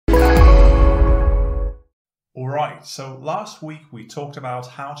Alright, so last week we talked about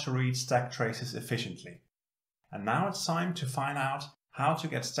how to read stack traces efficiently. And now it's time to find out how to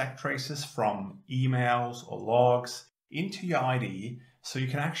get stack traces from emails or logs into your IDE so you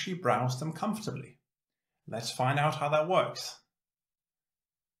can actually browse them comfortably. Let's find out how that works.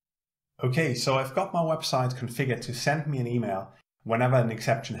 Okay, so I've got my website configured to send me an email whenever an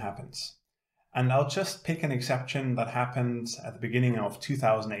exception happens. And I'll just pick an exception that happened at the beginning of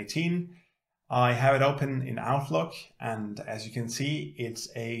 2018. I have it open in Outlook, and as you can see, it's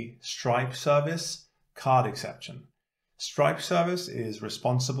a Stripe service card exception. Stripe service is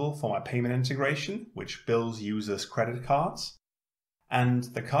responsible for my payment integration, which bills users credit cards. And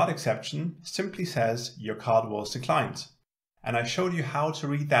the card exception simply says your card was declined. And I showed you how to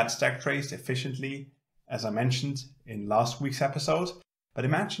read that stack trace efficiently, as I mentioned in last week's episode. But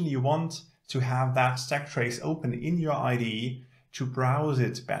imagine you want to have that stack trace open in your IDE to browse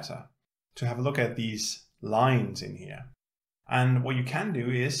it better, to have a look at these lines in here. And what you can do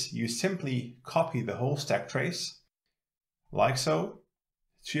is you simply copy the whole stack trace, like so,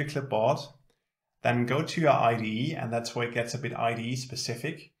 to your clipboard, then go to your IDE, and that's where it gets a bit IDE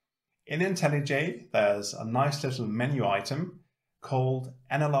specific. In IntelliJ, there's a nice little menu item called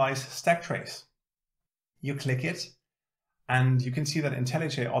Analyze Stack Trace. You click it, and you can see that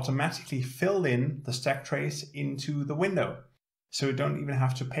IntelliJ automatically filled in the stack trace into the window. So you don't even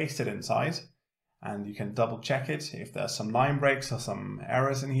have to paste it inside, and you can double check it if there's some line breaks or some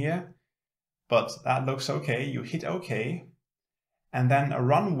errors in here. But that looks okay. You hit OK, and then a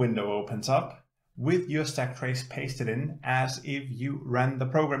run window opens up with your stack trace pasted in as if you ran the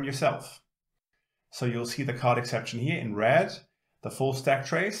program yourself. So you'll see the card exception here in red, the full stack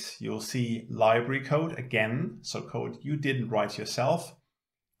trace. You'll see library code again, so code you didn't write yourself,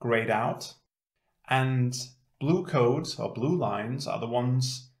 grayed out, and blue codes or blue lines are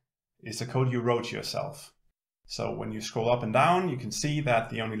the code you wrote yourself. So when you scroll up and down, you can see that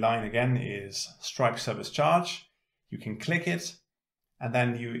the only line again is Stripe service charge. You can click it, and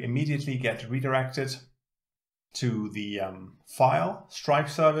then you immediately get redirected to the file Stripe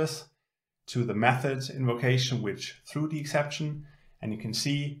service, to the method invocation which threw the exception. And you can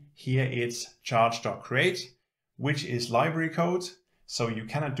see here it's charge.create, which is library code, so you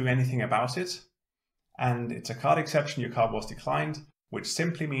cannot do anything about it. And it's a card exception, your card was declined, which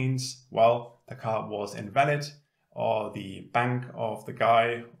simply means, well, the card was invalid, or the bank of the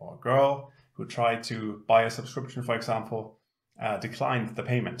guy or girl who tried to buy a subscription, for example, declined the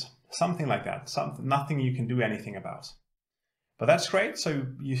payment. Something like that, nothing you can do anything about. But that's great, so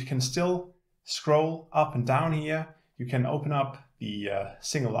you can still scroll up and down here. You can open up the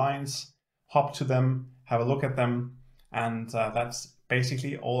single lines, hop to them, have a look at them, and that's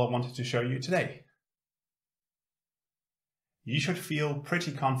basically all I wanted to show you today. You should feel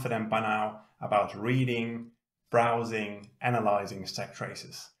pretty confident by now about reading, browsing, analyzing stack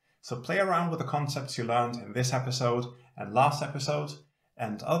traces. So play around with the concepts you learned in this episode and last episode.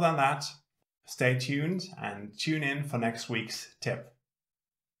 And other than that, stay tuned and tune in for next week's tip.